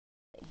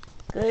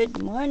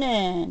Good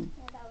morning.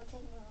 Yeah, that would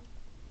take long.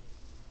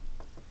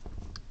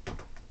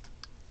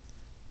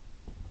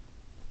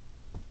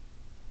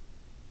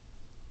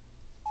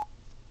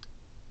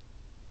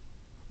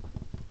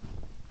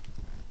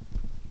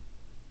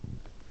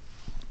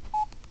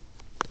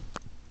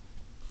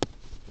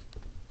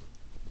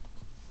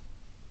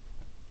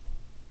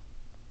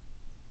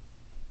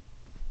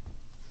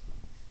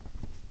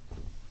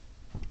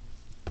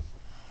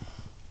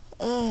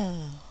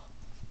 Oh,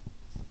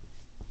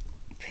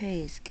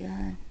 praise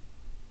God.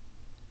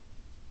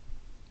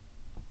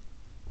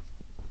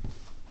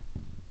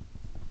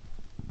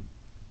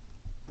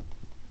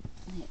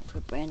 Wait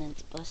for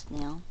Brandon's bus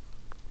now.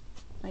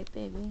 Right,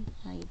 baby?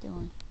 How you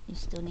doing? You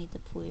still need to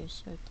pull your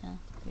shirt down,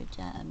 your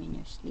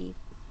your sleeve.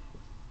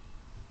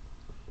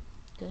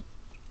 Good.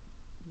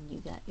 And you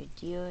got your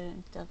deodorant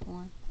and stuff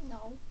on.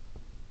 No.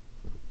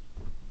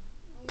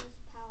 I use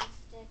Power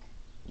Stick.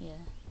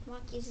 Yeah.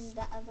 Mark uses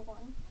the other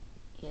one.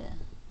 Yeah.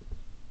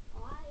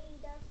 Why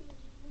does he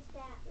use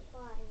that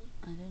one?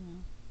 I don't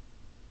know.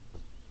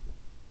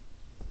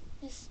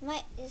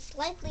 This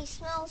likely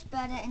smells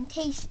better and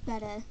tastes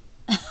better.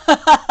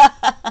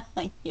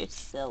 You're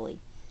silly.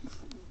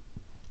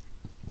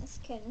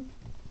 Just kidding.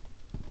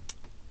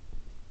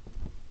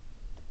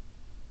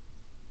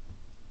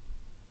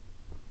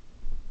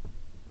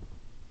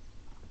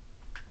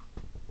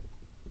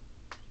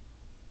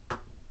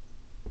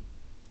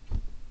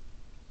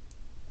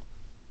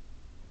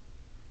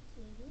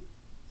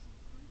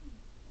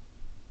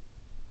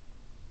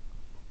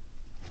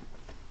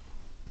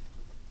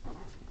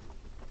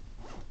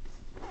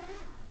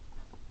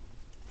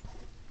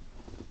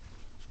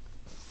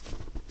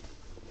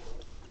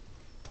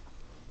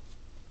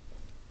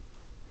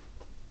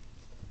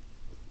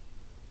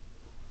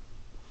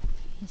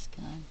 He's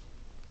gone.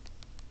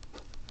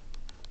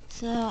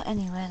 So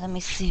anyway, let me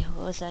see.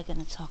 What was I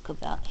going to talk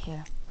about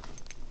here?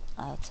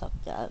 I'll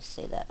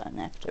say that on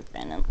after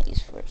Brandon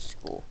leaves for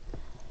school.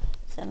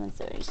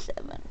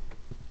 7:37.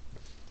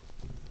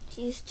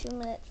 She's 2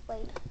 minutes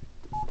late.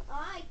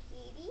 Hi,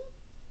 Kitty.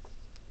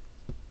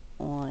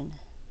 On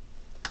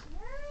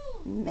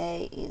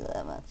May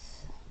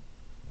 11th.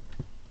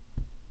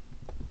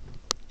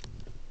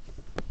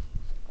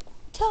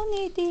 Tell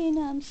Nadine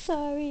I'm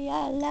sorry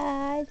I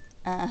lied.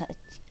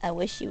 I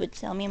wish you would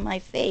tell me in my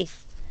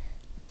face.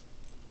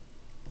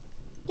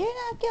 You're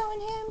not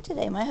going home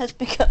today. My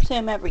husband comes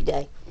home every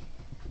day.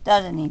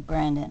 Doesn't he,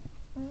 Brandon?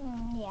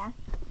 Yeah.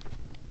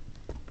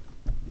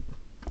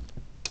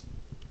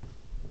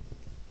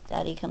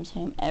 Daddy comes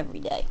home every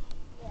day.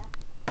 Yeah.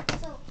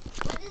 So,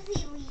 when does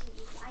he leave?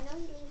 I know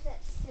he leaves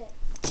at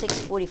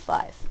 6.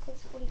 6:45.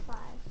 6:45,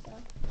 so.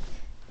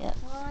 Yep.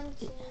 1,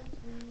 2, 3,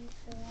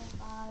 4,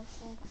 5,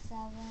 6,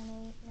 7,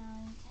 8,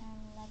 9, 10,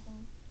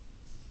 11.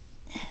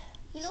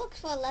 He looks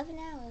for 11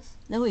 hours.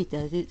 No, he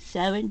doesn't.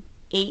 7,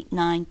 8,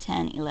 9,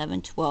 10,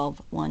 11,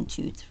 12, 1,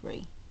 2,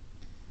 3,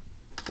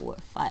 4,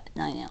 5,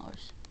 9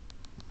 hours.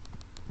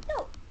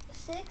 No.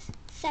 6,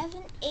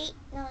 7, 8,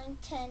 9,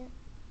 10,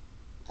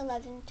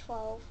 11,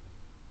 12.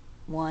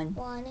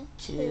 1,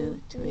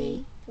 2,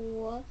 3,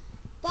 4,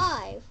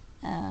 5.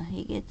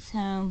 He gets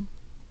home.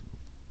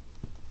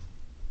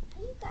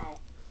 How you got it?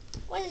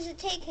 What does it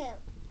take him?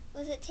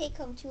 Does it take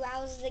him 2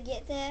 hours to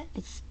get there?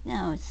 It's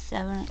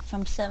 7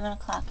 from 7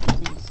 o'clock.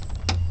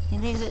 He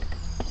leaves at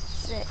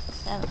 6,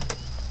 7.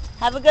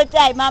 Have a good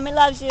day. Mommy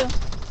loves you.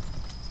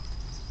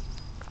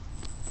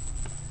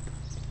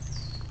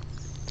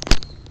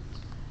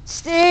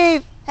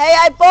 Steve, hey,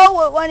 I bowl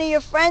with one of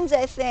your friends,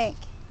 I think.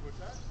 What's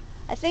that?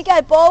 I think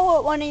I bowl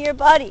with one of your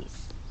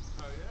buddies.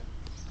 Oh,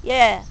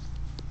 yeah?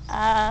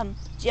 Yeah.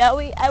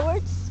 Joey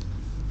Edwards?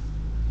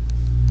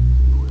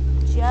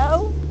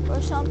 Joe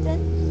or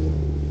something?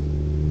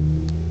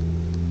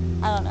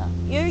 I don't know.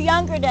 You're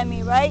younger than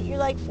me, right? You're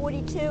like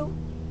 42?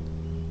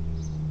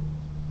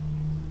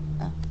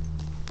 Oh.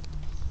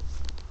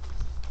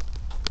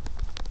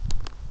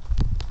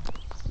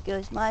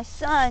 Goes my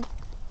son.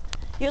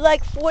 You're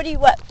like 40,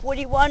 what,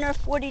 41 or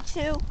 42?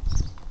 I'm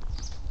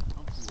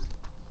 40.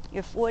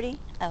 You're 40?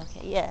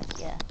 Okay, yeah.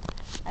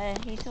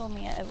 He told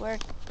me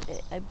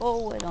I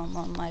bowl with him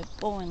on my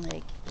bowling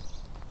league.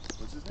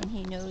 What's his And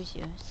name? he knows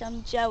you.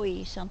 Some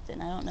Joey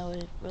something. I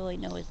don't really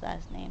know his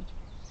last name.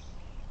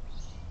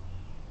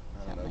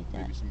 I don't Something know. like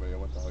that. Maybe somebody I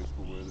went to high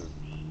school with or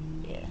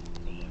Yeah.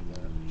 something like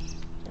that.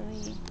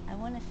 Joey, I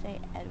want to say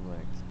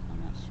Edwards. I'm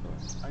not sure.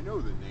 I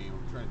know the name.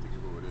 I'm trying to think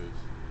of who it is.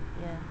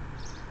 Yeah.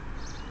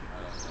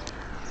 I don't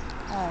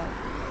know. Alright.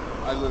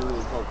 I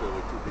literally talked to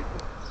like 2 people.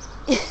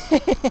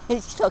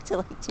 You talked to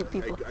like 2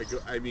 people.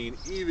 I mean,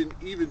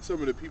 even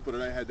some of the people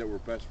that I had that were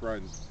best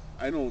friends,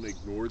 I don't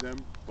ignore them,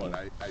 but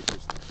Yeah.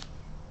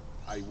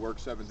 I work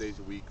 7 days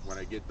a week. When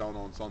I get done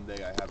on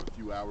Sunday, I have a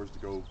few hours to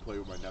go play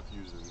with my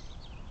nephews and,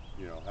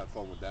 have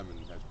fun with them, and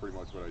that's pretty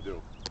much what I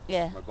do.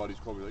 Yeah. My buddies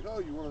call me like, oh,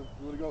 you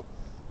wanna go?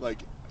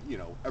 Like,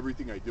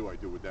 everything I do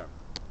with them.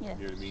 Yeah.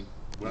 You know what I mean?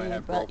 When And I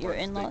have your girlfriends,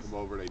 they in-laws? come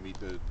over, they meet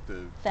the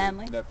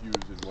Family?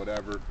 nephews and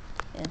whatever.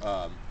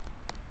 Yeah.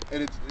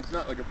 And it's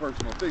not like a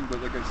personal thing,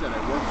 but like I said, I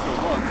work so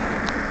much,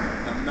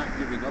 I'm not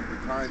giving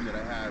time that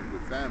I have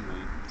with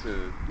family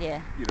to,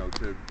 Yeah. to go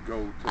to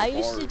the I bar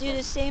used or to do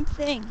the something. same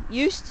thing.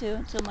 Used to,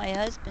 until my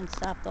husband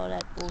stopped all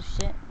that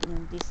bullshit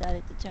and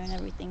decided to turn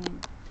everything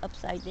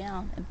upside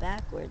down and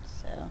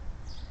backwards. So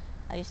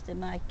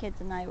my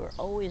kids and I were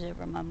always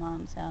over at my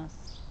mom's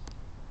house.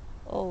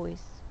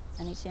 Always.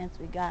 Any chance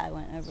we got, I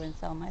went over and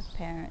saw my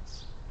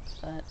parents.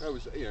 But That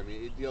was, I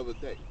mean, the other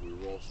day we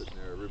were all sitting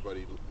there.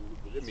 Everybody,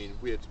 I mean,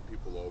 we had some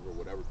people over,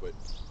 whatever, but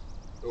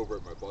over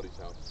at my buddy's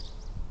house,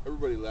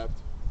 everybody left,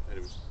 and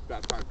it was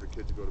about time for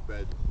kids to go to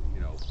bed.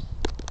 You know,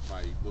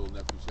 my little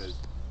nephew says,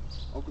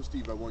 "Uncle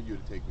Steve, I want you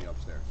to take me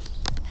upstairs."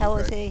 how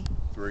was Okay, he?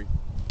 3.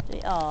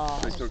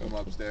 Oh, I took him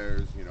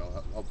upstairs.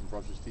 Helped him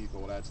brush his teeth,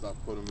 all that stuff.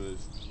 Put him in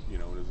his, in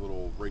his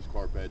little race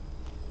car bed,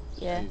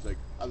 Yeah. and he's like,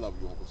 "I love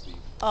you, Uncle Steve."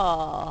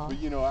 Oh. But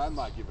I'm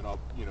not giving up.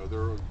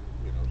 They're,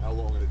 how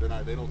long they're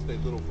not. They don't stay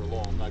little for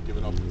long. I'm not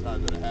giving up the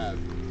time that I have.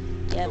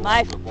 Yeah, Go my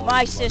out to the bar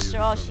my with somebody sister,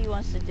 or all something. she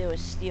wants to do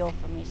is steal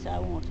from me, so I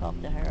won't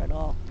talk to her at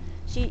all.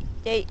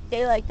 They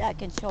like that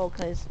control,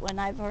 because when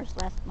I first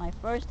left my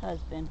first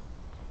husband,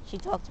 she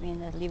talked to me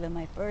into leaving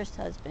my first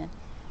husband,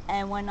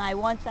 and once I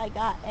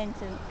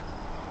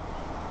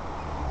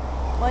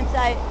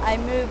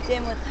moved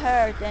in with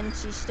her, then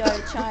she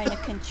started trying to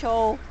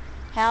control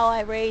how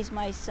I raise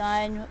my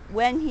son,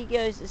 when he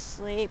goes to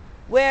sleep,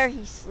 where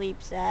he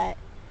sleeps at,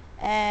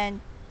 and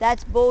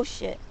that's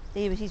bullshit.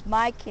 He's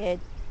my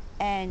kid,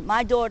 and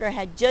my daughter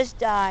had just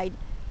died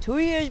 2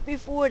 years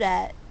before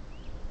that,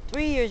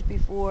 3 years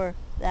before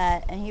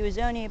that, and he was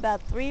only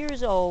about 3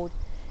 years old,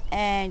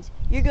 and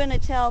you're going to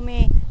tell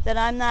me that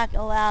I'm not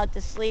allowed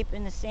to sleep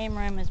in the same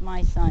room as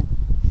my son.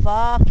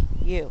 Fuck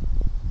you.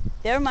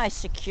 They're my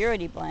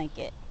security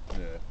blanket.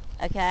 Yeah.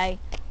 Okay?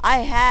 I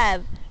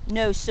have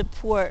no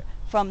support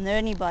from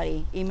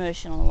anybody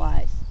emotional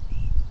wise.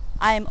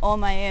 I am on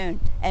my own,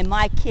 and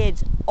my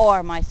kids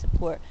are my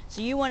support.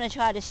 So you want to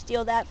try to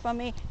steal that from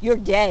me? You're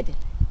dead.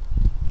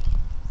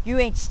 You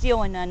ain't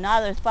stealing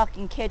another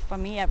fucking kid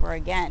from me ever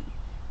again.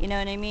 You know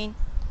what I mean?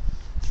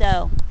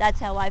 So that's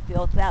how I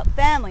feel about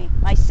family.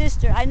 My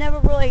sister, I never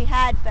really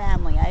had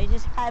family. I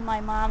just had my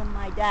mom and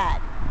my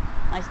dad,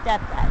 my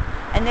stepdad,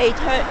 and they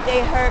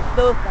hurt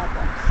both of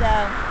them.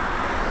 So,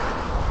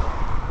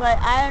 but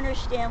I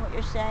understand what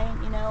you're saying.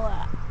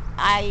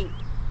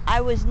 I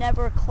was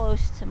never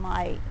close to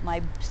my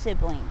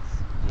siblings,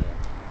 Yeah.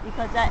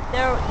 because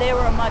they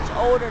were much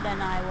older than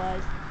I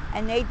was,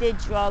 and they did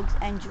drugs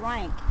and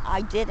drank.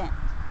 I didn't.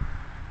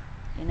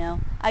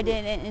 I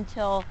didn't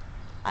until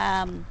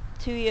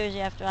 2 years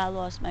after I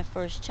lost my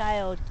first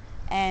child,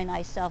 and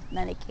I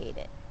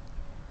self-medicated.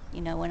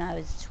 When I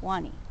was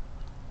 20.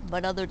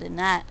 But other than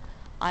that,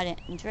 I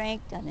didn't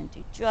drink. I didn't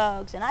do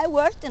drugs, and I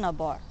worked in a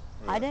bar.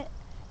 Yeah. I didn't.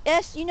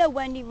 Yes, you know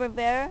Wendy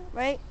Rivera,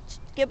 right?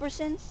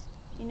 Gibbersons.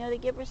 You know the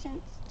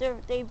Gibbersons?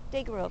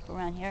 They grew up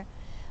around here.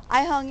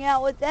 I hung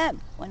out with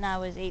them when I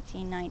was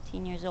 18,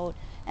 19 years old.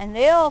 And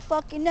they all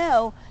fucking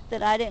know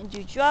that I didn't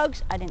do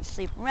drugs, I didn't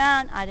sleep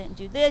around, I didn't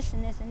do this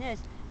and this and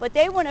this. But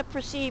they want to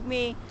perceive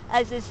me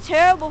as this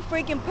terrible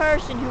freaking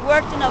person who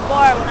worked in a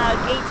bar when I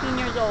was 18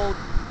 years old.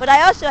 But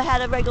I also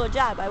had a regular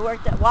job. I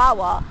worked at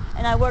Wawa,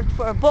 and I worked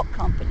for a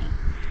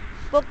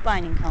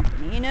bookbinding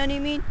company. You know what I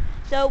mean?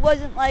 So it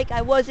wasn't like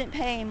I wasn't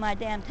paying my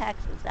damn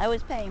taxes. I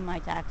was paying my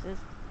taxes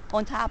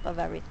on top of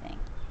everything.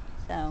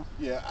 So.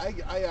 Yeah,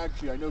 I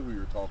actually, I know who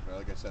you're talking about.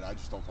 Like I said, I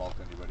just don't talk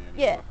to anybody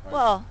Yeah, anymore.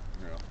 well,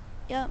 You know.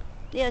 yeah,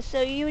 yeah. So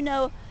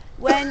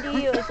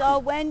Wendy, it was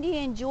all Wendy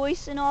and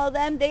Joyce and all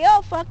them. They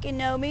all fucking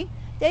know me.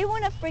 They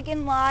want to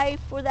freaking lie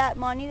for that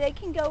money. They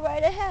can go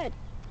right ahead.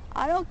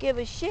 I don't give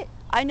a shit.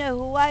 I know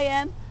who I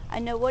am. I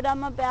know what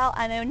I'm about.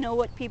 And I know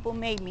what people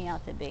made me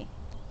out to be.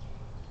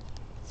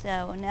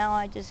 So now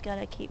I just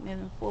gotta keep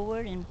moving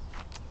forward, and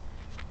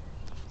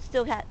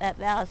still got that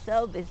vow of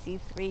celibacy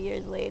 3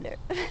 years later.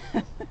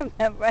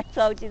 Remember I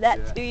told you that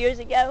Yeah. 2 years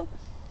ago?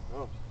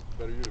 Oh,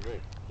 better you than me.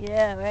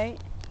 Yeah, right?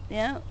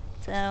 Yeah.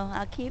 So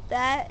I'll keep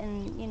that,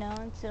 and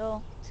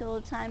until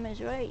the time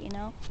is right.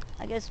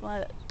 I guess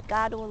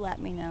God will let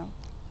me know.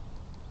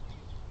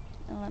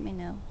 He'll let me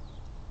know.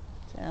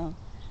 So.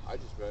 I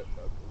just met,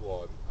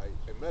 I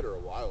met her a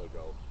while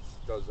ago. She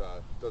does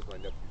my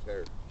nephew's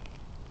hair.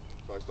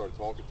 So I started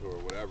talking to her,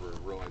 or whatever,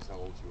 and realized how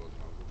old she was,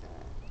 and I was like,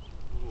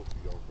 a little too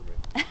young for me.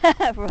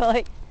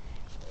 Really?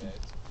 Yeah,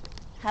 it's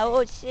How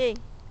old is she?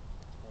 27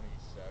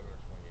 or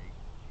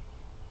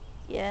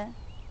 28. Yeah.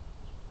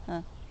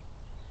 Huh.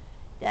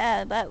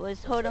 Yeah, that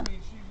was. Hold on. I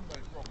mean, she's a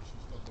nice girl, but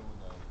she's still doing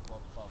the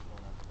club stuff,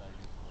 going out to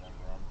Vegas or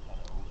whatever. I'm kind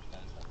of over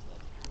past that stuff.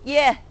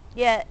 Yeah,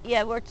 yeah,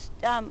 yeah.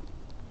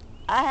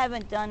 I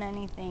haven't done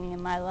anything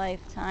in my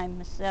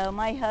lifetime, so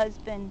my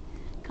husband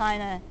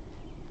kind of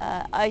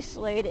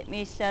isolated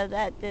me so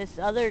that this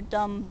other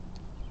dumb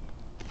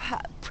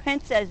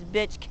princess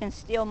bitch can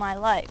steal my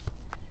life.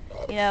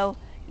 You know,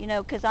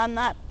 because I'm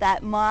not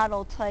that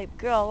model type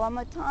girl. I'm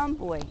a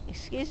tomboy.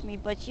 Excuse me,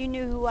 but you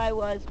knew who I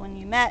was when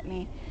you met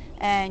me,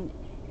 and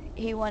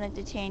he wanted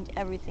to change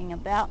everything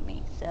about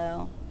me.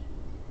 So,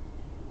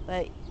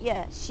 but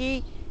yeah,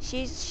 she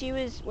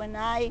was when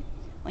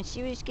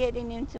she was getting into